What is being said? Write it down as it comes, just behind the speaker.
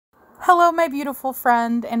Hello, my beautiful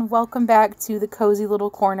friend, and welcome back to the cozy little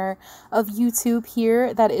corner of YouTube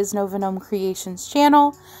here. That is Nova Gnome Creations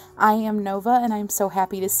channel. I am Nova, and I'm so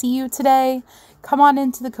happy to see you today. Come on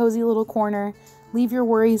into the cozy little corner, leave your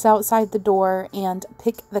worries outside the door, and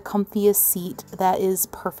pick the comfiest seat that is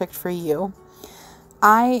perfect for you.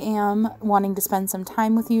 I am wanting to spend some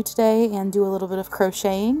time with you today and do a little bit of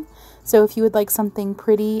crocheting. So if you would like something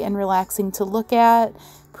pretty and relaxing to look at,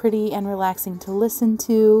 pretty and relaxing to listen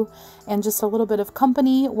to, and just a little bit of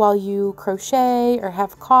company while you crochet or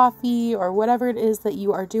have coffee or whatever it is that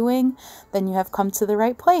you are doing, then you have come to the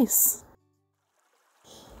right place.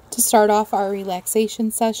 To start off our relaxation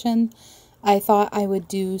session, I thought I would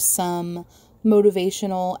do some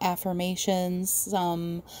motivational affirmations,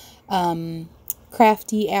 some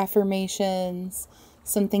crafty affirmations,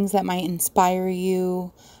 some things that might inspire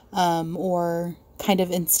you or kind of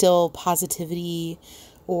instill positivity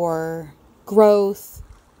or growth,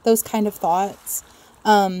 those kind of thoughts.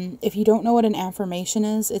 If you don't know what an affirmation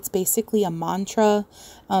is, it's basically a mantra.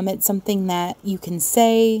 It's something that you can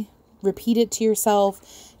say, repeat it to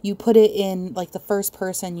yourself. You put it in like the first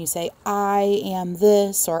person. You say, I am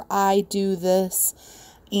this, or I do this.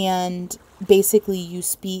 And basically you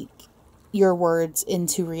speak your words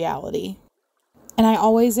into reality. And I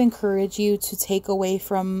always encourage you to take away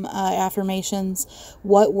from affirmations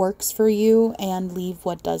what works for you and leave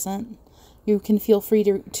what doesn't. You can feel free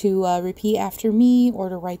to repeat after me or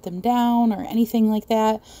to write them down or anything like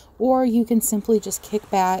that. Or you can simply just kick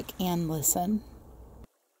back and listen.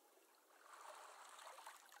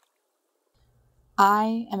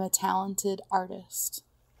 I am a talented artist.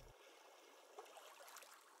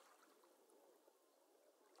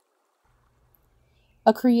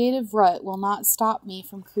 A creative rut will not stop me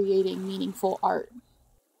from creating meaningful art.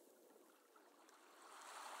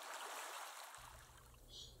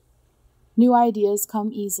 New ideas come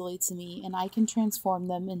easily to me, and I can transform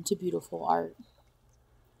them into beautiful art.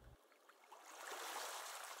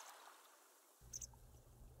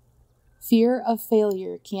 Fear of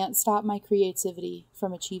failure can't stop my creativity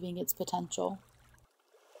from achieving its potential.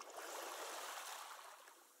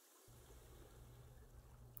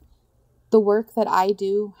 The work that I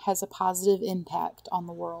do has a positive impact on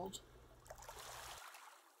the world.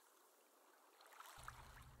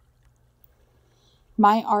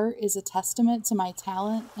 My art is a testament to my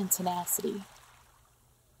talent and tenacity.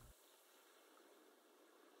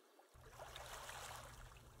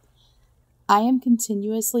 I am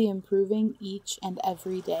continuously improving each and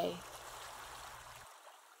every day.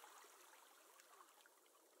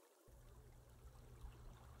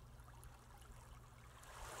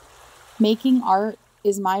 Making art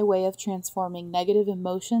is my way of transforming negative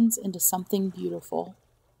emotions into something beautiful.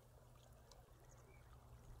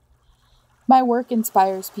 My work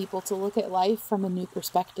inspires people to look at life from a new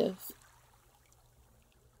perspective.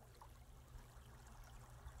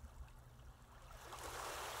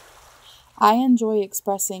 I enjoy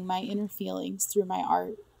expressing my inner feelings through my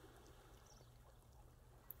art.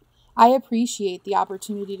 I appreciate the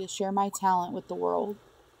opportunity to share my talent with the world.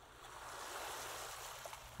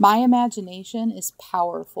 My imagination is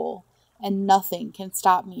powerful, and nothing can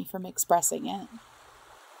stop me from expressing it.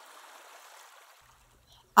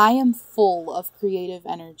 I am full of creative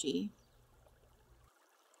energy.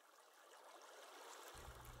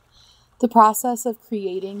 The process of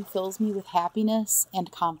creating fills me with happiness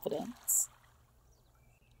and confidence.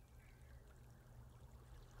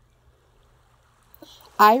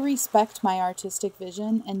 I respect my artistic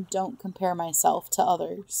vision and don't compare myself to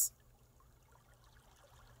others.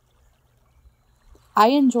 I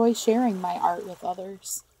enjoy sharing my art with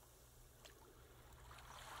others.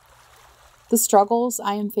 The struggles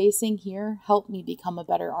I am facing here help me become a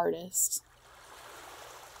better artist.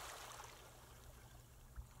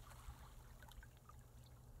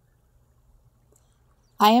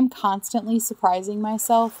 I am constantly surprising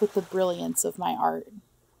myself with the brilliance of my art.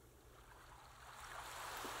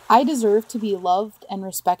 I deserve to be loved and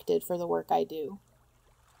respected for the work I do.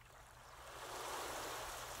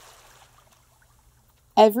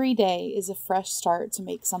 Every day is a fresh start to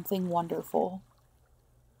make something wonderful.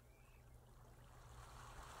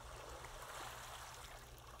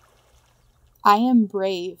 I am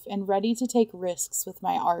brave and ready to take risks with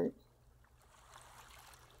my art.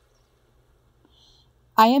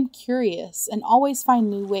 I am curious and always find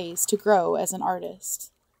new ways to grow as an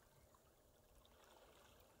artist.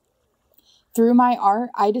 Through my art,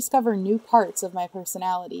 I discover new parts of my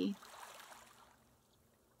personality.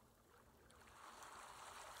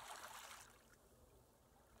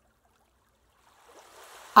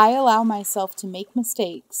 I allow myself to make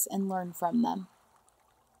mistakes and learn from them.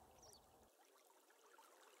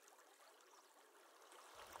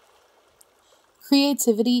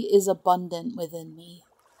 Creativity is abundant within me.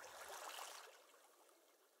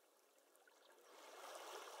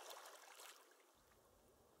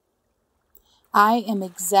 I am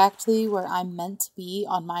exactly where I'm meant to be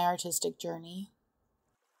on my artistic journey.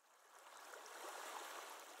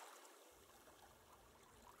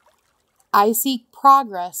 I seek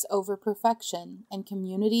progress over perfection and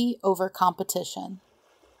community over competition.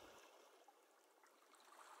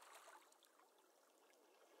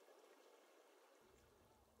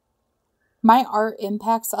 My art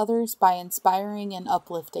impacts others by inspiring and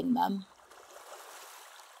uplifting them.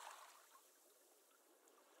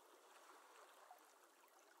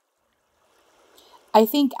 I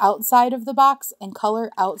think outside of the box and color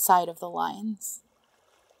outside of the lines.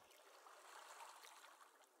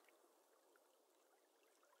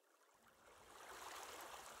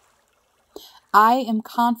 I am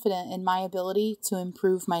confident in my ability to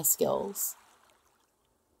improve my skills.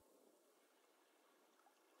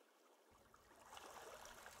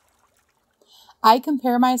 I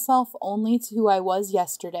compare myself only to who I was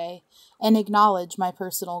yesterday and acknowledge my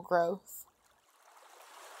personal growth.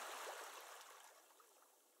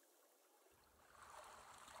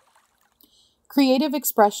 Creative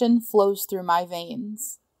expression flows through my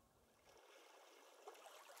veins.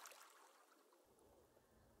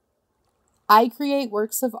 I create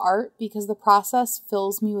works of art because the process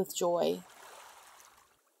fills me with joy.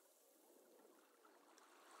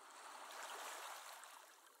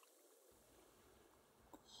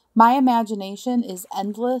 My imagination is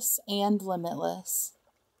endless and limitless.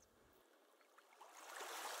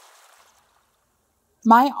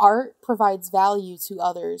 My art provides value to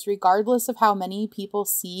others, regardless of how many people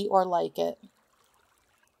see or like it.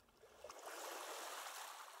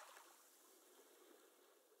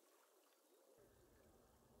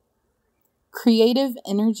 Creative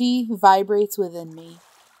energy vibrates within me.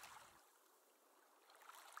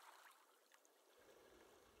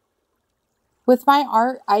 With my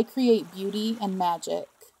art, I create beauty and magic.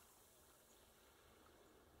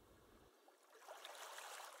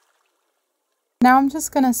 Now I'm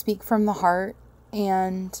just going to speak from the heart,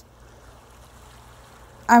 and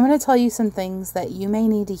I'm going to tell you some things that you may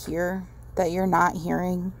need to hear that you're not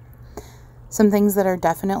hearing. Some things that are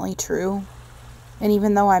definitely true. And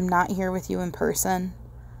even though I'm not here with you in person,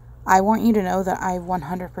 I want you to know that I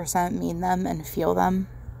 100% mean them and feel them.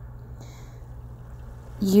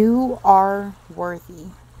 You are worthy.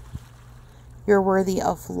 You're worthy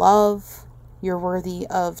of love. You're worthy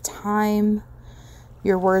of time.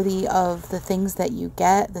 You're worthy of the things that you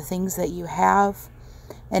get, the things that you have.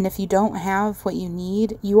 And if you don't have what you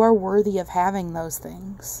need, you are worthy of having those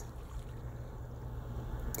things.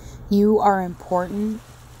 You are important.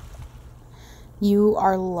 You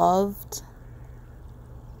are loved.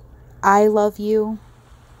 I love you.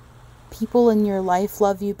 People in your life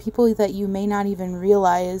love you. People that you may not even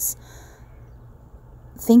realize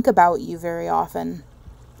think about you very often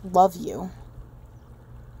love you.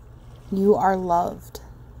 You are loved.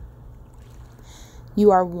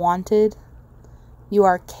 You are wanted. You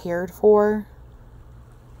are cared for.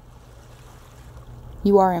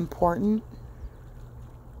 You are important.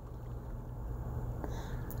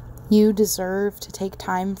 You deserve to take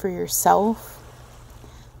time for yourself.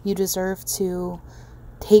 You deserve to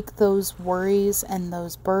take those worries and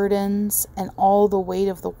those burdens and all the weight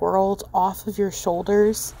of the world off of your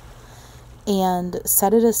shoulders and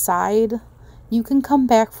set it aside. You can come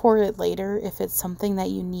back for it later if it's something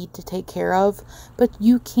that you need to take care of, but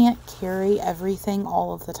you can't carry everything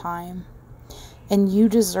all of the time. And you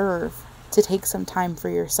deserve to take some time for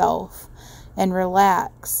yourself and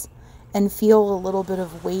relax and feel a little bit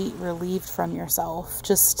of weight relieved from yourself.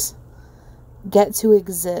 Just get to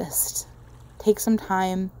exist. Take some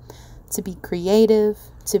time to be creative,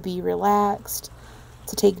 to be relaxed,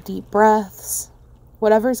 to take deep breaths,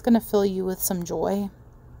 whatever's going to fill you with some joy.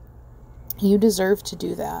 You deserve to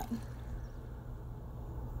do that.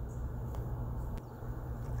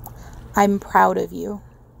 I'm proud of you.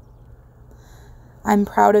 I'm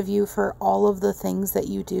proud of you for all of the things that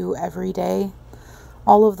you do every day.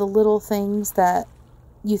 All of the little things that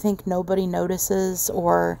you think nobody notices,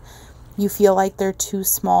 or you feel like they're too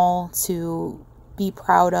small to be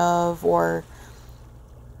proud of, or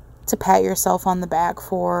to pat yourself on the back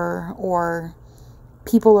for, or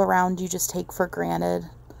people around you just take for granted.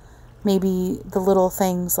 Maybe the little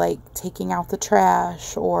things like taking out the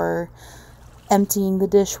trash, or emptying the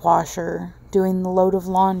dishwasher, doing the load of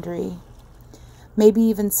laundry. Maybe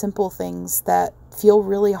even simple things that feel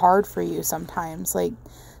really hard for you sometimes, like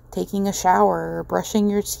taking a shower or brushing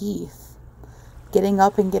your teeth, getting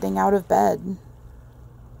up and getting out of bed.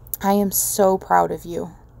 I am so proud of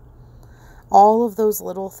you. All of those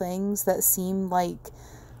little things that seem like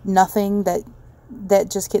nothing,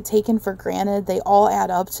 that just get taken for granted, they all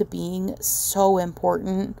add up to being so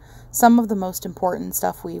important. Some of the most important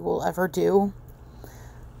stuff we will ever do.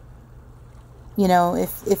 You know,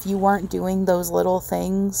 if you weren't doing those little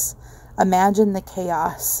things, imagine the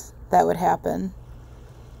chaos that would happen.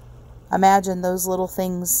 Imagine those little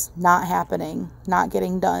things not happening, not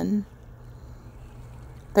getting done.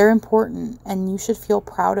 They're important, and you should feel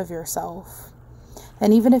proud of yourself.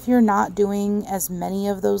 And even if you're not doing as many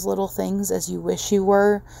of those little things as you wish you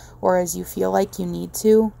were, or as you feel like you need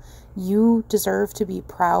to, you deserve to be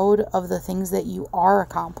proud of the things that you are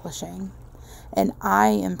accomplishing. And I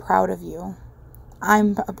am proud of you.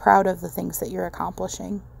 I'm proud of the things that you're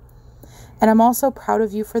accomplishing. And I'm also proud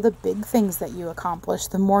of you for the big things that you accomplish,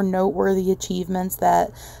 the more noteworthy achievements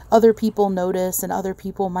that other people notice and other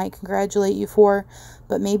people might congratulate you for.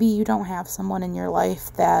 But maybe you don't have someone in your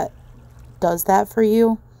life that does that for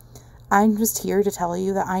you. I'm just here to tell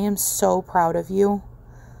you that I am so proud of you.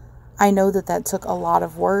 I know that took a lot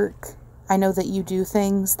of work. I know that you do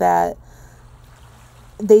things that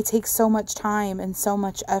they take so much time and so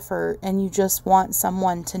much effort, and you just want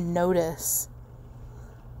someone to notice.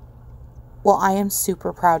 Well, I am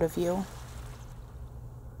super proud of you.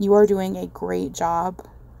 You are doing a great job.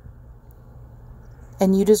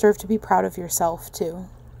 And you deserve to be proud of yourself too.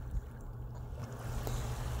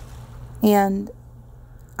 And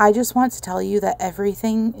I just want to tell you that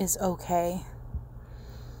everything is okay.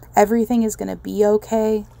 Everything is going to be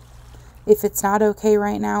okay. If it's not okay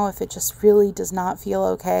right now, if it just really does not feel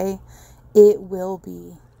okay, it will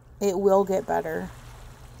be. It will get better.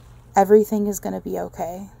 Everything is going to be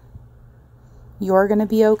okay. You're going to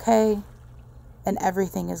be okay, and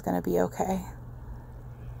everything is going to be okay.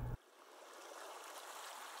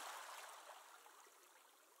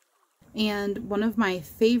 And one of my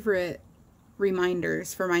favorite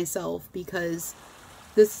reminders for myself, because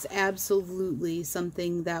this is absolutely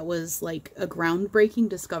something that was like a groundbreaking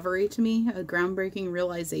discovery to me, a groundbreaking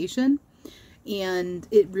realization, and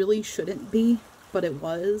it really shouldn't be, but it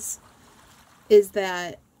was, is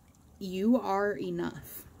that you are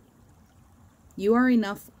enough. You are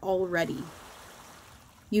enough already.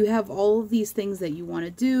 You have all of these things that you want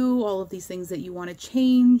to do, all of these things that you want to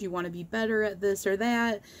change, you want to be better at this or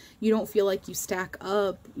that. You don't feel like you stack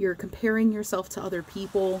up, you're comparing yourself to other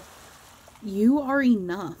people. You are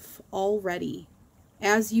enough already,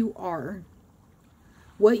 as you are.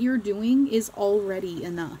 What you're doing is already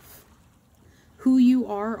enough. Who you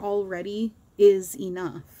are already is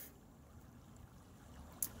enough.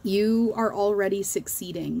 You are already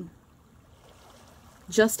succeeding.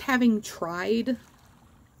 Just having tried,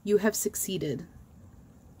 you have succeeded.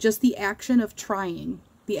 Just the action of trying,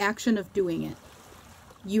 the action of doing it,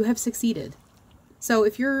 you have succeeded. So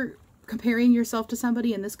if you're comparing yourself to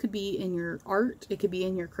somebody, and this could be in your art, it could be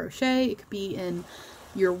in your crochet, it could be in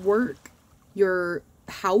your work, your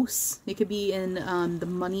house, it could be in the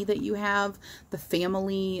money that you have, the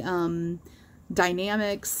family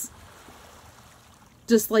dynamics,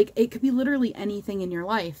 just like it could be literally anything in your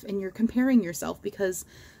life, and you're comparing yourself, because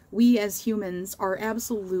we as humans are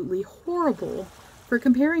absolutely horrible for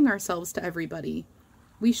comparing ourselves to everybody.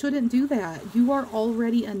 We shouldn't do that. You are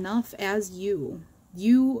already enough as you.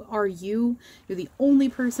 You are you. You're the only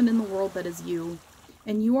person in the world that is you.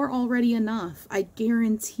 And you are already enough. I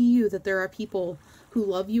guarantee you that there are people who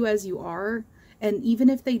love you as you are. And even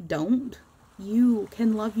if they don't, you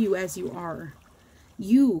can love you as you are.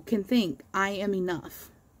 You can think, I am enough.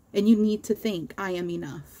 And you need to think, I am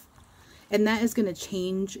enough. And that is going to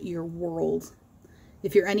change your world.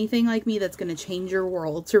 If you're anything like me, that's going to change your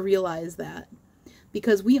world to realize that.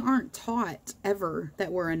 Because we aren't taught ever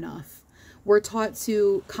that we're enough. We're taught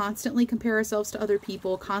to constantly compare ourselves to other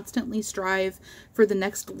people, constantly strive for the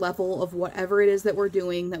next level of whatever it is that we're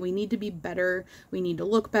doing, that we need to be better, we need to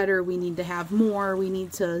look better, we need to have more, we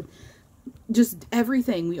need to just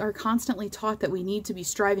everything. We are constantly taught that we need to be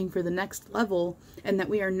striving for the next level and that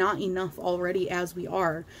we are not enough already as we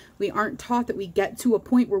are. We aren't taught that we get to a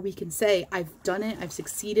point where we can say, I've done it, I've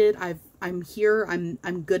succeeded, I'm here,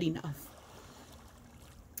 I'm good enough.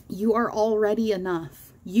 You are already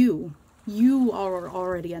enough. You are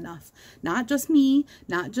already enough. Not just me,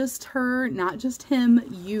 not just her, not just him.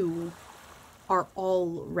 You are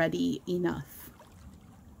already enough.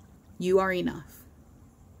 You are enough.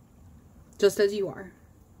 Just as you are.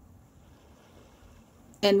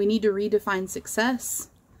 And we need to redefine success,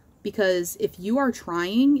 because if you are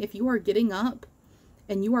trying, if you are getting up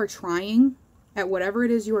and you are trying at whatever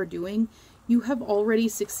it is you are doing, you have already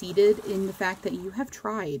succeeded in the fact that you have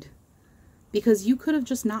tried. Because you could have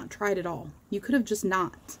just not tried at all. You could have just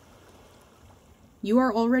not. You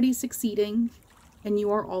are already succeeding, and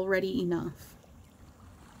you are already enough.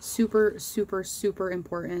 Super, super, super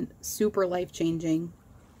important, super life-changing.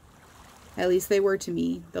 At least they were to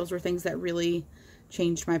me. Those were things that really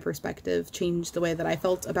changed my perspective, changed the way that I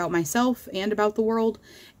felt about myself and about the world.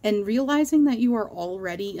 And realizing that you are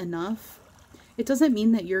already enough, it doesn't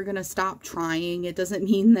mean that you're going to stop trying. It doesn't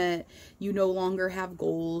mean that you no longer have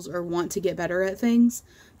goals or want to get better at things.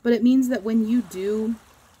 But it means that when you do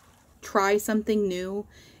try something new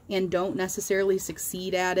and don't necessarily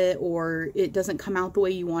succeed at it, or it doesn't come out the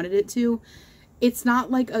way you wanted it to, it's not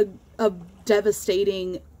like a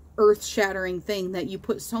devastating, earth-shattering thing that you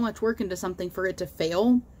put so much work into something for it to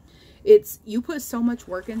fail. It's you put so much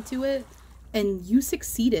work into it and you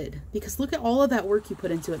succeeded, because look at all of that work you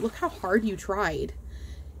put into it. Look how hard you tried.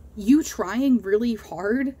 You trying really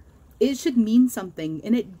hard, it should mean something,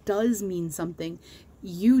 and it does mean something.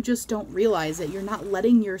 You just don't realize it. You're not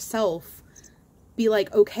letting yourself be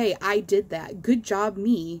like, okay, I did that. Good job,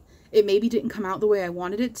 me. It maybe didn't come out the way I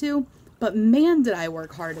wanted it to, but man, did I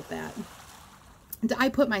work hard at that. I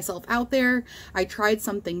put myself out there, I tried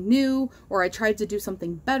something new, or I tried to do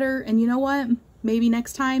something better, and you know what? Maybe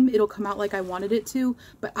next time it'll come out like I wanted it to,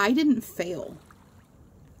 but I didn't fail.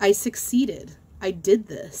 I succeeded. I did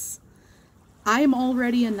this. I am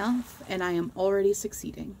already enough, and I am already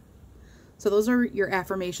succeeding. So those are your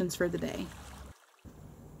affirmations for the day.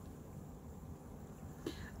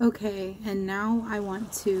 Okay, and now I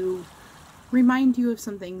want to remind you of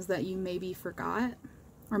some things that you maybe forgot,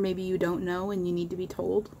 or maybe you don't know and you need to be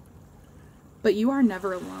told. But you are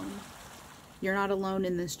never alone. You're not alone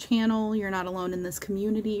in this channel. You're not alone in this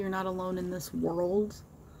community. You're not alone in this world.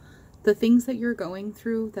 The things that you're going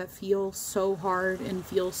through that feel so hard and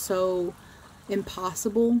feel so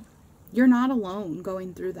impossible, you're not alone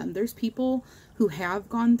going through them. There's people who have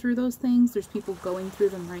gone through those things. There's people going through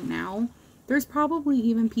them right now. There's probably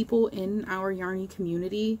even people in our Yarny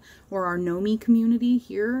community or our Gnomie community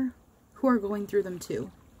here who are going through them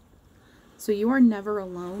too. So you are never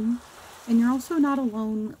alone, and you're also not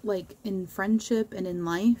alone like in friendship and in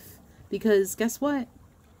life, because guess what?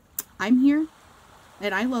 I'm here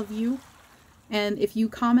and I love you. And if you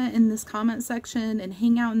comment in this comment section and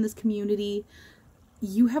hang out in this community,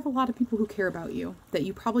 you have a lot of people who care about you that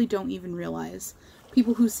you probably don't even realize.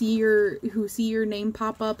 People who see your name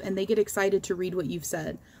pop up and they get excited to read what you've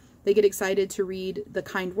said. They get excited to read the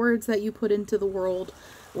kind words that you put into the world,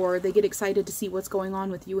 or they get excited to see what's going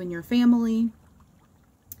on with you and your family.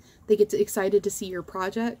 They get excited to see your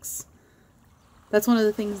projects. That's one of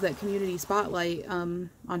the things that Community Spotlight on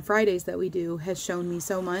Fridays that we do has shown me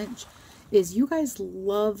so much, is you guys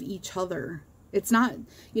love each other. It's not,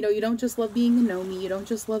 you know, you don't just love being a Gnomie, you don't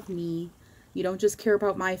just love me, you don't just care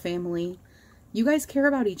about my family. You guys care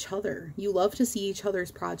about each other. You love to see each other's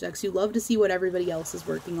projects. You love to see what everybody else is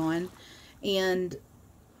working on. And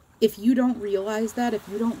if you don't realize that, if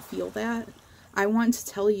you don't feel that, I want to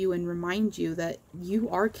tell you and remind you that you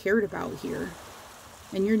are cared about here.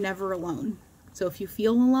 And you're never alone. So if you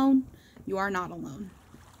feel alone, you are not alone.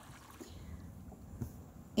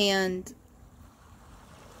 And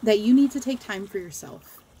that you need to take time for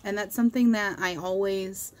yourself. And that's something that I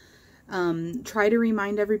always try to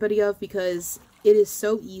remind everybody of, because it is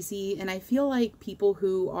so easy. And I feel like people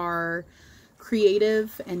who are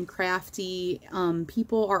creative and crafty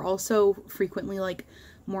people are also frequently like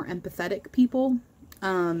more empathetic people.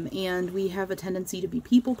 And we have a tendency to be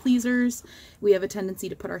people pleasers. We have a tendency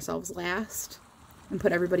to put ourselves last and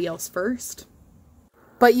put everybody else first.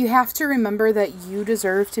 But you have to remember that you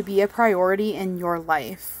deserve to be a priority in your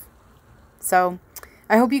life. So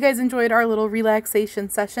I hope you guys enjoyed our little relaxation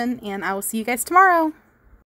session, and I will see you guys tomorrow.